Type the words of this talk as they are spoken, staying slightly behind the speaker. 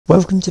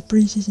Welcome to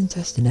pre-season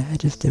testing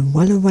ahead of the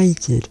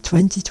well-awaited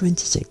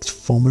 2026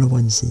 Formula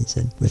 1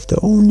 season. With the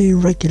all-new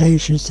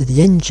regulations to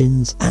the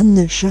engines and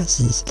the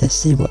chassis, let's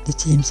see what the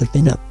teams have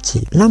been up to.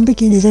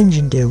 Lamborghini's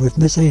engine deal with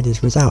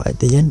Mercedes was out at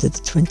the end of the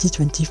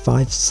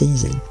 2025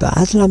 season, but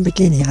as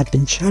Lamborghini had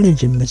been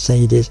challenging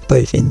Mercedes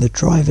both in the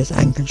Drivers'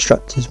 and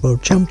Constructors'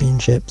 World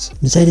Championships,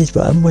 Mercedes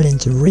were unwilling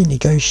to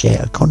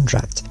renegotiate a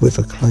contract with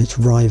a close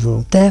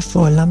rival.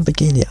 Therefore,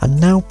 Lamborghini are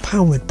now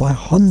powered by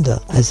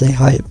Honda, as they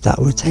hope that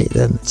will take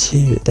them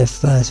to their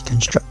first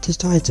constructors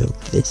title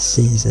this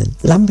season.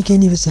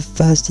 Lamborghini was the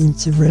first team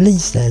to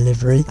release their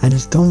livery and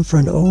has gone for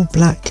an all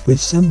black with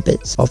some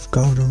bits of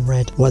gold and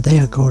red, what they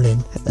are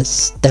calling a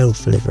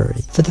stealth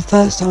livery. For the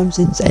first time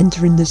since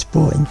entering the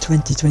sport in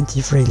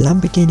 2023,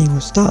 Lamborghini will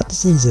start the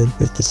season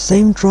with the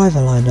same driver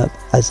lineup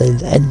as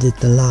they ended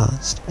the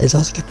last, as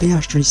Oscar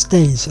Piastri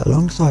stays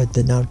alongside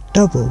the now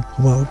double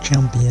world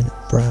champion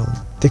Brown.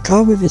 The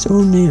car with its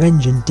all-new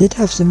engine did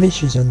have some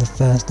issues on the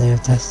first day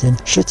of testing,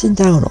 shutting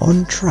down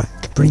on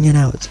track, bringing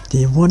out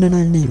the one and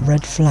only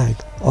red flag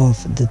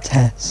of the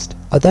test.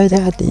 Although they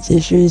had these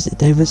issues,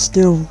 they were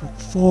still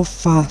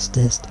 4th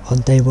fastest on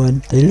day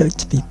 1. They looked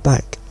to be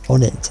back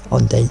on it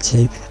on day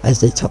 2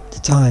 as they topped the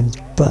times,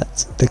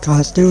 but the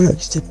car still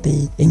looks to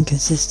be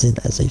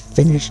inconsistent as they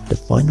finished the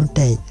final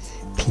day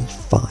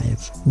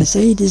P5.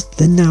 Mercedes,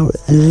 the now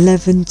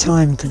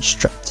 11-time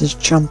Constructors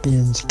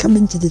Champions, come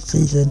into the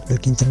season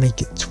looking to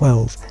make it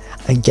 12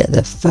 and get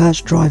their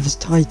first driver's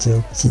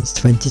title since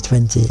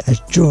 2020, as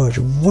George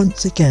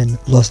once again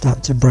lost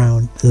out to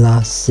Brown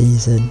last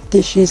season.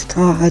 This year's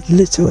car had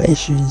little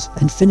issues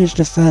and finished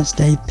the first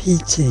day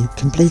P2,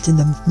 completing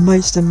the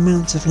most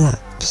amount of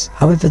laps.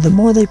 However, the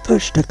more they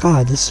pushed the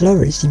car, the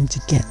slower it seemed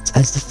to get,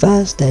 as the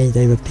first day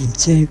they were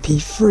P2,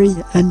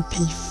 P3 and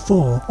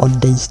P4 on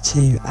days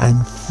 2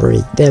 and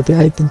 3. They'll be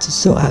hoping to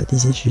sort out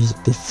these issues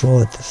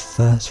before the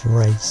first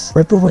race.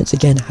 Red Bull once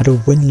again had a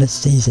winless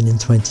season in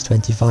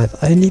 2025,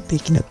 only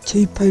picking up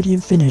 2 podium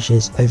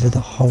finishes over the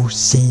whole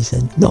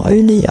season. Not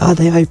only are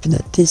they hoping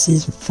that this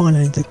is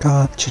finally the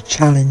car to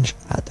challenge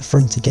at the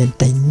front again,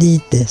 they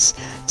need this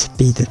to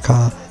be the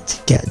car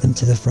to get them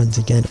to the front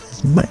again,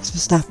 as Max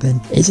Verstappen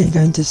isn't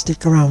going to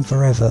stick around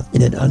forever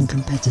in an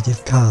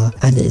uncompetitive car,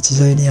 and it is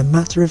only a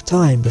matter of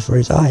time before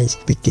his eyes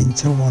begin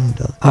to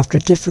wander. After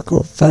a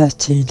difficult first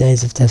 2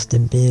 days of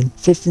testing, being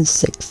 5th and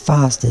 6th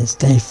fastest,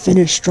 they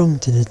finished strong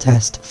to the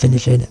test,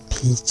 finishing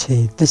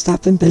P2.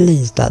 Verstappen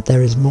believes that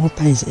there is more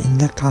pace in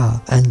the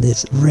car and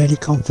is really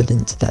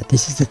confident that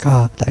this is the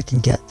car that can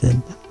get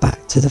them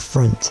back to the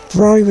front.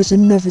 Ferrari was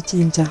another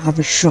team to have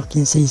a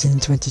shocking season in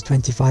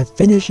 2025,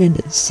 finishing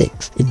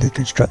 6th in the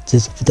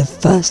Constructors for the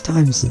first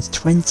time since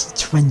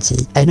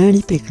 2020 and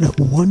only picking up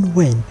 1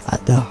 win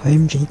at the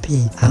home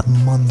GP at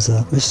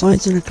Monza. With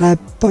Sainz and Leclerc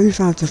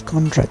both out of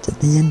contract at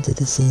the end of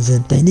the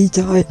season, they need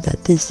to hope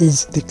that this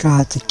is the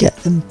car to get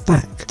them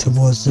back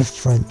towards the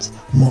front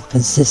more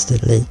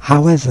consistently.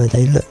 However,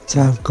 they look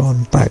to have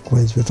gone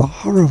backwards with a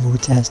horrible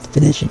test,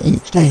 finishing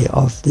each day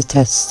of the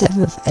test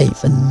 7th,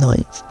 8th and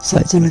 9th.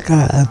 Sainz and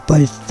Leclerc are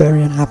both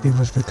very unhappy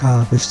with the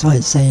car, with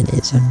Sainz saying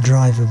it's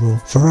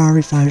undrivable.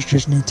 Ferrari fans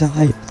just need to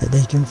hope that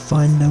they can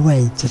find a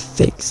way to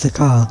fix the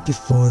car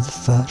before the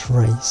first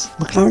race.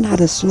 McLaren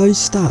had a slow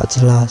start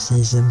to last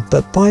season,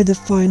 but by the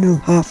final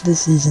half of the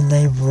season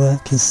they were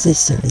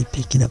consistently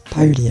picking up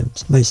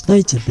podiums, most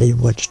notably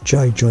once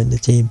Joe joined the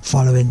team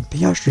following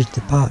Piastri's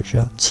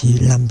departure to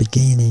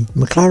Lamborghini.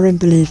 McLaren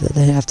believe that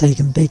they have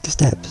taken big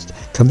steps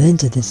coming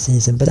into this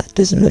season, but that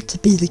doesn't look to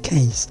be the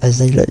case, as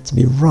they look to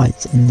be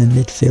right in the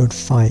midfield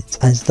fight,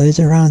 as those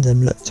around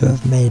them look to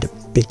have made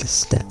bigger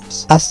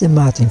steps. Aston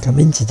Martin come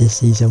into this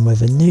season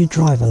with a new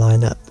driver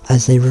lineup,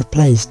 as they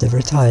replaced the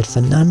retired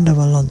Fernando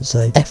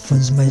Alonso,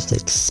 F1's most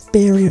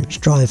experienced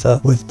driver,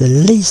 with the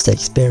least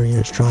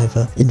experienced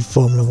driver in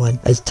Formula 1,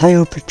 as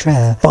Teo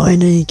Petrella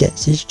finally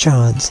gets his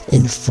chance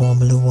in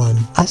Formula 1.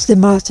 Aston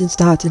Martin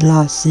started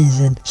last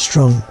season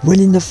strong,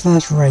 winning the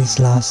first race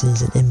last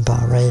season in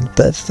Bahrain,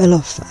 but fell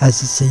off as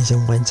the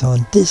season went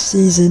on. This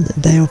season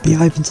they'll be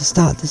hoping to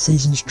start the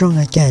season strong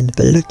again,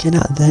 but looking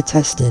at their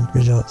testing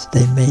results,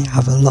 they may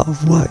have a lot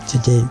of work to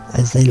do,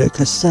 as they look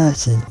a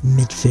certain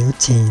midfield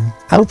team.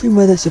 Alpine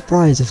were the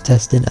surprise of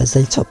testing, as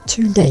they topped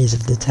 2 days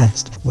of the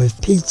test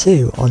with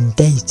P2 on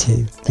day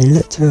 2. They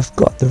look to have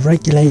got the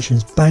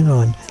regulations bang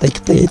on. They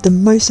completed the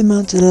most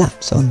amount of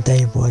laps on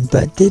day 1,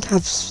 but did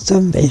have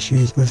some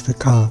issues with the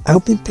car.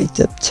 Alpine picked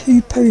up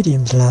 2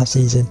 podiums last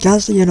season,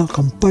 Gasly and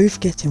Ocon both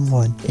getting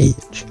 1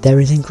 each. There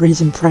is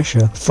increasing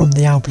pressure from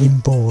the Alpine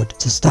board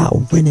to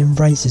start winning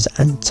races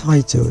and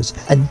titles,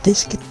 and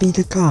this could be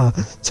the car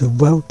to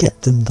well get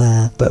them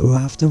there, but we'll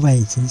have to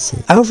wait and see.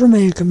 Alfa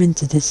Romeo come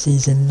into this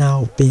season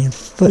now being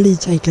fully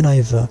taken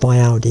over by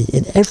Audi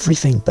in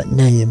everything but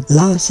name.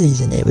 Last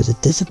season it was a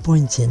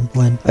disappointing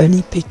one,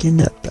 only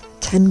picking up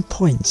 10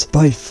 points,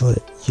 both for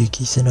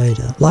Yuki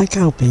Tsunoda. Like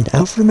Alpine,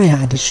 Alfa Romeo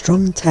had a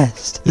strong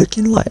test,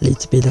 looking likely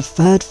to be the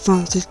 3rd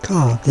fastest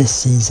car this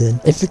season.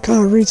 If the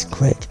car reads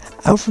quick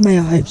Alfa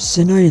Romeo hopes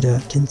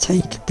Tsunoda can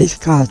take this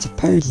car to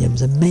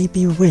podiums and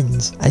maybe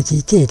wins, as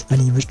he did when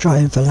he was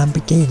driving for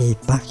Lamborghini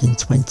back in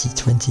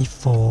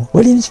 2024.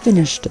 Williams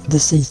finished the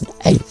season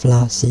 8th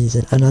last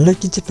season and are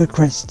looking to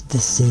progress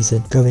this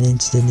season going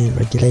into the new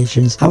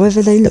regulations.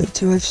 However, they look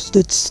to have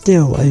stood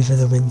still over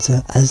the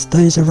winter as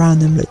those around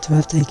them look to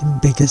have taken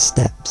bigger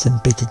steps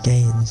and bigger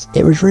gains.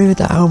 It was rumoured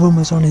that Albon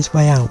was on his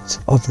way out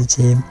of the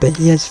team, but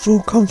he has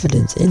full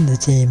confidence in the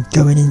team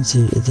going into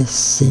this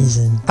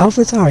season.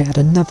 AlphaTauri had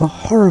another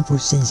horrible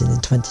season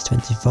in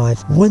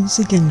 2025, once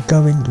again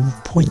going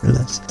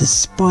pointless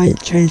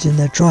despite changing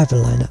their driver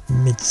lineup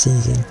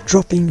mid-season,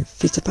 dropping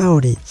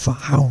Fittipaldi for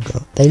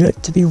Hauger. They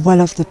look to be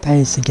well off the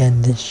pace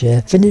again this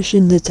year,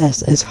 finishing the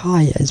test as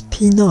high as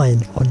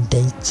P9 on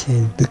day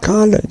 2. The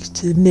car looks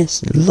to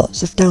miss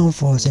lots of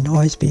downforce in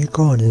high-speed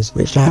corners,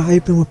 which they're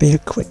hoping will be a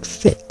quick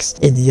fix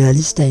in the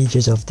early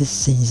stages of this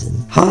season.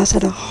 HAAS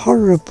had a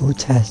horrible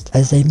test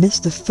as they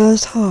missed the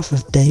first half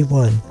of day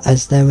 1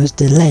 as there was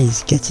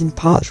delays getting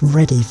parts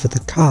ready for the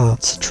car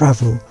to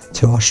travel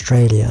to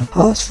Australia.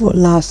 HAAS thought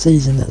last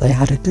season that they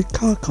had a good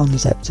car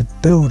concept to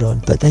build on,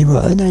 but they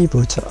were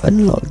unable to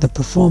unlock the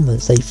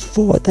performance they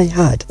thought they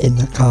had in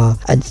the car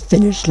and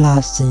finished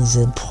last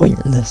season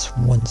pointless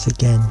once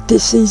again.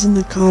 This season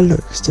the car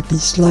looks to be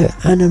slow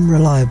and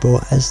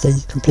unreliable as they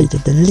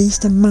completed the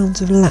least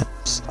amount of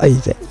laps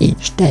over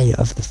each day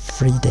of the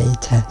 3-day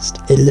test.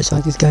 It looks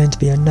like it's going to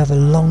be another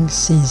long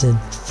season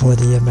for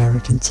the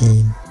American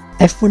team.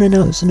 F1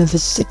 announced another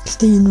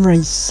 16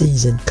 race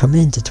season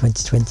coming into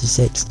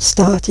 2026,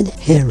 starting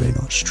here in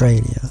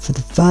Australia for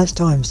the first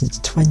time since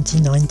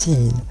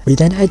 2019. We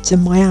then head to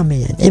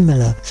Miami and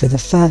Imola for the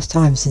first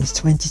time since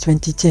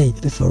 2022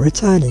 before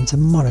returning to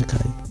Monaco.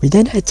 We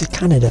then head to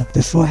Canada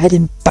before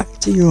heading back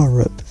to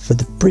Europe for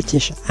the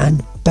British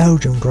and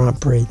Belgium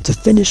Grand Prix to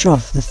finish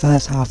off the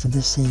first half of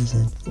the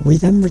season. We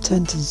then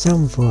return to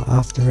Zandvoort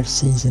after a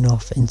season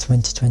off in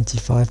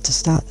 2025 to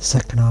start the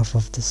second half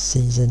of the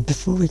season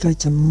before we go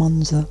to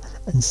Monza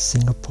and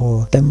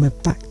Singapore. Then we're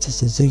back to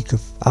Suzuka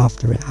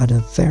after it had a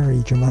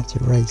very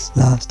dramatic race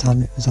last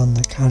time it was on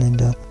the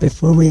calendar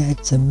before we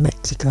head to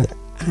Mexico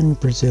and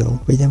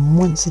Brazil. We then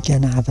once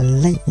again have a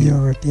late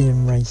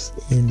European race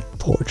in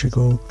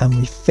Portugal and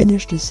we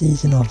finish the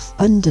season off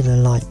under the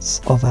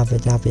lights of Abu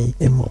Dhabi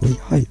in what we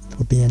hope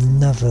will be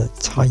another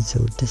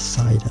title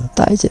decider.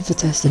 That is it for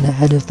testing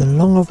ahead of the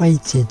long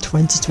awaited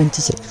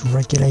 2026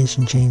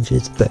 regulation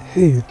changes, but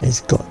who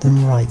has got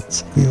them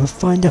right? We will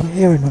find out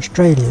here in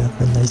Australia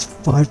when those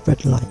 5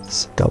 red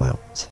lights go out.